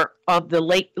here are of the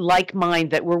like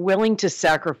mind that we're willing to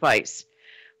sacrifice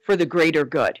for the greater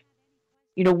good.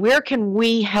 You know, where can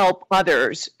we help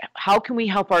others? How can we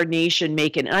help our nation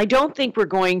make it? And I don't think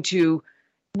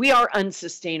we are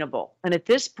unsustainable. And at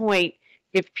this point,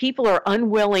 if people are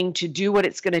unwilling to do what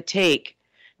it's going to take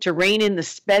to rein in the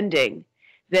spending,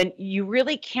 then you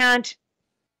really can't,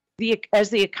 as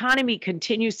the economy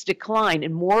continues to decline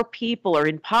and more people are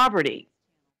in poverty,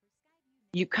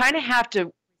 you kind of have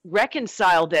to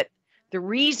reconcile that the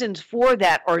reasons for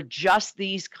that are just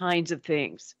these kinds of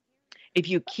things. If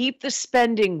you keep the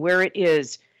spending where it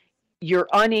is, you're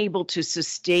unable to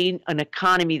sustain an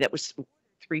economy that was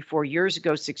 3-4 years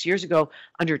ago, 6 years ago,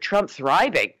 under Trump,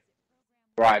 thriving.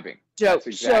 That's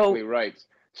exactly right.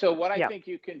 So what I think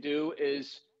you can do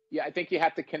is, I think you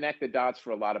have to connect the dots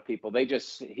for a lot of people. They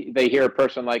hear a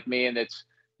person like me and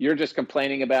you're just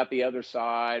complaining about the other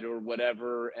side or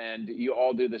whatever, and you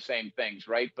all do the same things,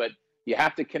 right? But you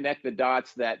have to connect the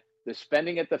dots that the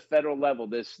spending at the federal level,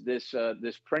 this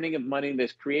printing of money,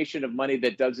 this creation of money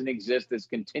that doesn't exist, this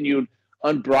continued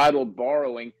unbridled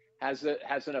borrowing has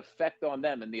an effect on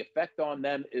them. And the effect on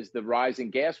them is the rise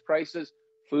in gas prices,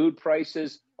 food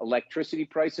prices, electricity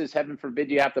prices. Heaven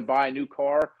forbid you have to buy a new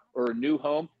car or a new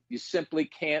home. You simply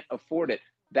can't afford it.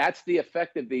 That's the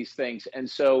effect of these things. And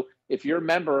so if your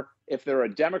member, if they're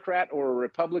a Democrat or a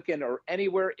Republican or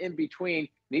anywhere in between,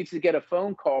 needs to get a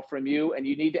phone call from you, and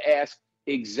you need to ask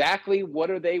exactly what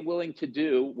are they willing to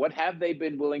do? What have they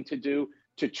been willing to do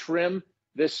to trim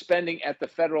this spending at the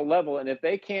federal level? And if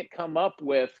they can't come up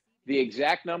with the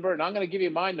exact number, and I'm going to give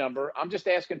you my number, I'm just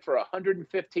asking for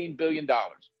 $115 billion.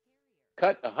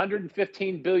 Cut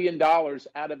 $115 billion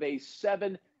out of a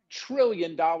 $7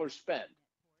 trillion spend.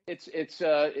 It's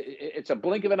a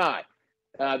blink of an eye.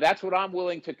 That's what I'm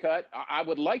willing to cut. I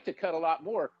would like to cut a lot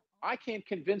more. I can't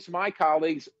convince my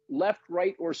colleagues left,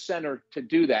 right, or center to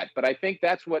do that. But I think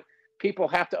that's what people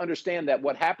have to understand, that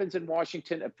what happens in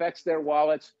Washington affects their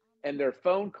wallets, and their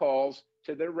phone calls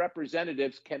to their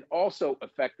representatives can also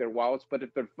affect their wallets. But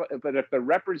if the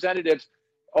representatives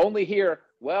only hear,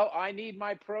 well, I need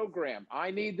my program, I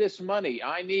need this money,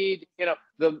 I need,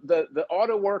 the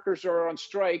auto workers are on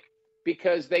strike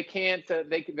because they can't,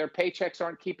 their paychecks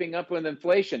aren't keeping up with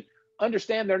inflation.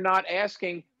 Understand, they're not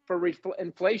asking for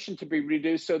inflation to be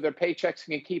reduced so their paychecks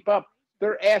can keep up.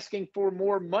 They're asking for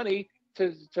more money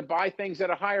to buy things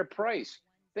at a higher price.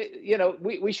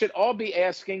 We should all be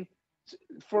asking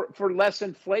for less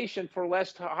inflation, for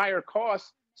higher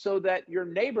costs, so that your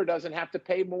neighbor doesn't have to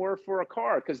pay more for a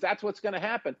car, because that's what's going to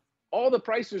happen. All the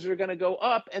prices are going to go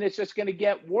up, and it's just going to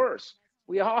get worse.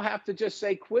 We all have to just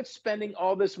say, quit spending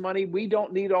all this money. We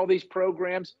don't need all these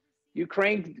programs.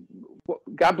 Ukraine,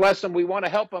 God bless them, we want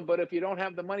to help them, but if you don't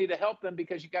have the money to help them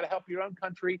because you got to help your own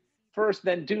country first,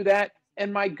 then do that.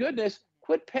 And my goodness,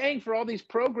 quit paying for all these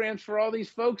programs for all these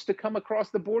folks to come across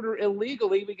the border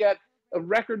illegally. We got a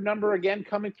record number again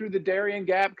coming through the Darien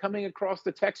Gap, coming across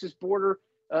the Texas border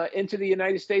into the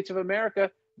United States of America.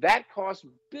 That costs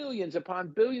billions upon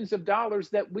billions of dollars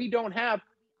that we don't have.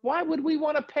 Why would we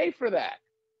want to pay for that?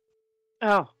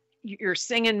 Oh, you're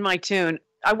singing my tune.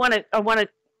 I want to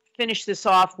finish this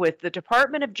off with the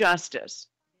Department of Justice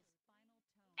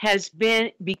has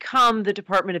become the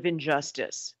Department of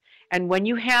Injustice. And when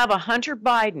you have a Hunter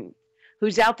Biden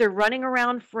who's out there running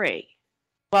around free,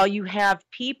 while you have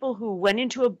people who went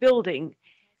into a building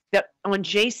that on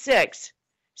J6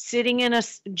 sitting in a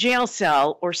jail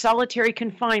cell or solitary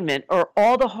confinement, or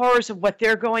all the horrors of what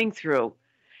they're going through,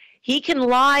 he can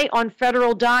lie on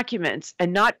federal documents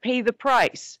and not pay the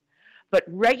price. But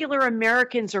regular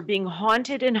Americans are being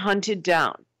haunted and hunted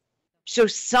down. So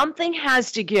something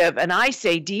has to give, and I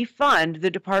say defund the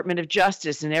Department of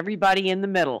Justice and everybody in the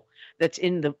middle that's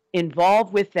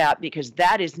involved with that, because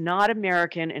that is not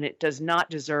American and it does not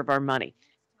deserve our money.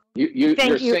 You're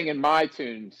singing my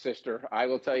tune, sister. I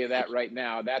will tell you that right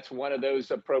now. That's one of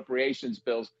those appropriations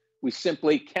bills. We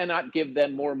simply cannot give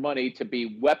them more money to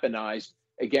be weaponized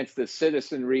against the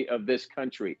citizenry of this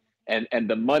country. And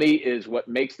the money is what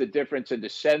makes the difference, and to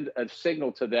send a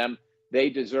signal to them, they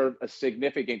deserve a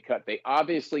significant cut. They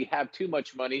obviously have too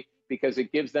much money because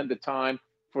it gives them the time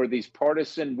for these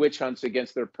partisan witch hunts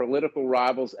against their political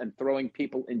rivals and throwing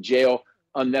people in jail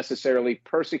unnecessarily,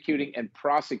 persecuting and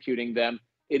prosecuting them.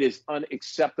 It is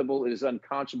unacceptable. It is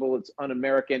unconscionable. It's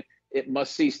un-American. It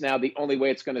must cease now. The only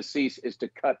way it's going to cease is to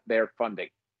cut their funding.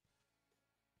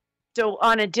 So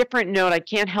on a different note, I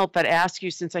can't help but ask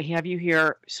you, since I have you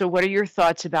here, so what are your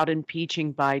thoughts about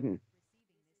impeaching Biden?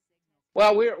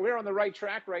 Well, we're on the right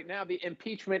track right now. The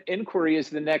impeachment inquiry is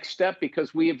the next step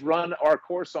because we have run our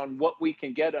course on what we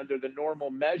can get under the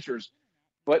normal measures.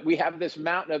 But we have this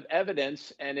mountain of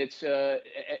evidence, and it's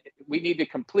we need to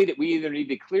complete it. We either need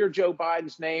to clear Joe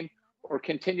Biden's name or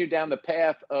continue down the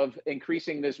path of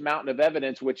increasing this mountain of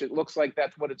evidence, which it looks like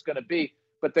that's what it's going to be.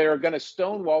 But they are going to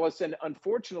stonewall us. And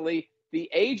unfortunately, the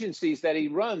agencies that he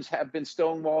runs have been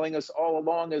stonewalling us all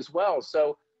along as well.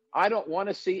 So I don't want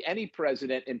to see any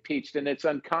president impeached, and it's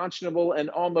unconscionable and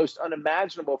almost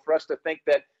unimaginable for us to think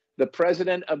that the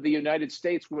president of the United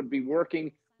States would be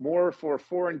working more for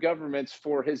foreign governments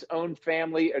for his own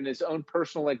family and his own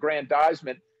personal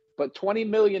aggrandizement. But $20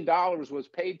 million was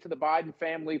paid to the Biden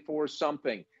family for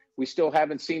something. We still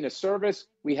haven't seen a service.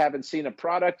 We haven't seen a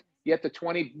product. Yet the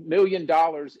 $20 million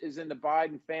is in the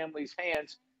Biden family's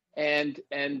hands. And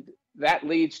that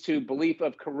leads to belief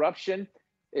of corruption.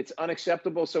 It's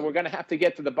unacceptable. So we're going to have to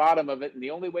get to the bottom of it. And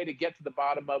the only way to get to the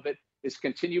bottom of it is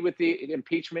continue with the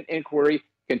impeachment inquiry,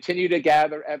 continue to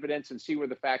gather evidence, and see where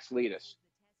the facts lead us.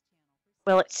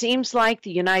 Well, it seems like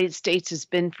the United States has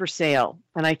been for sale,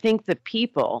 and I think the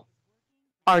people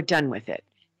are done with it.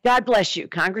 God bless you,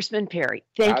 Congressman Perry.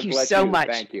 Thank you so much.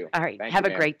 Thank you. All right. Thank Have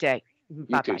you, a great day. You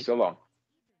Bye-bye. too. So long.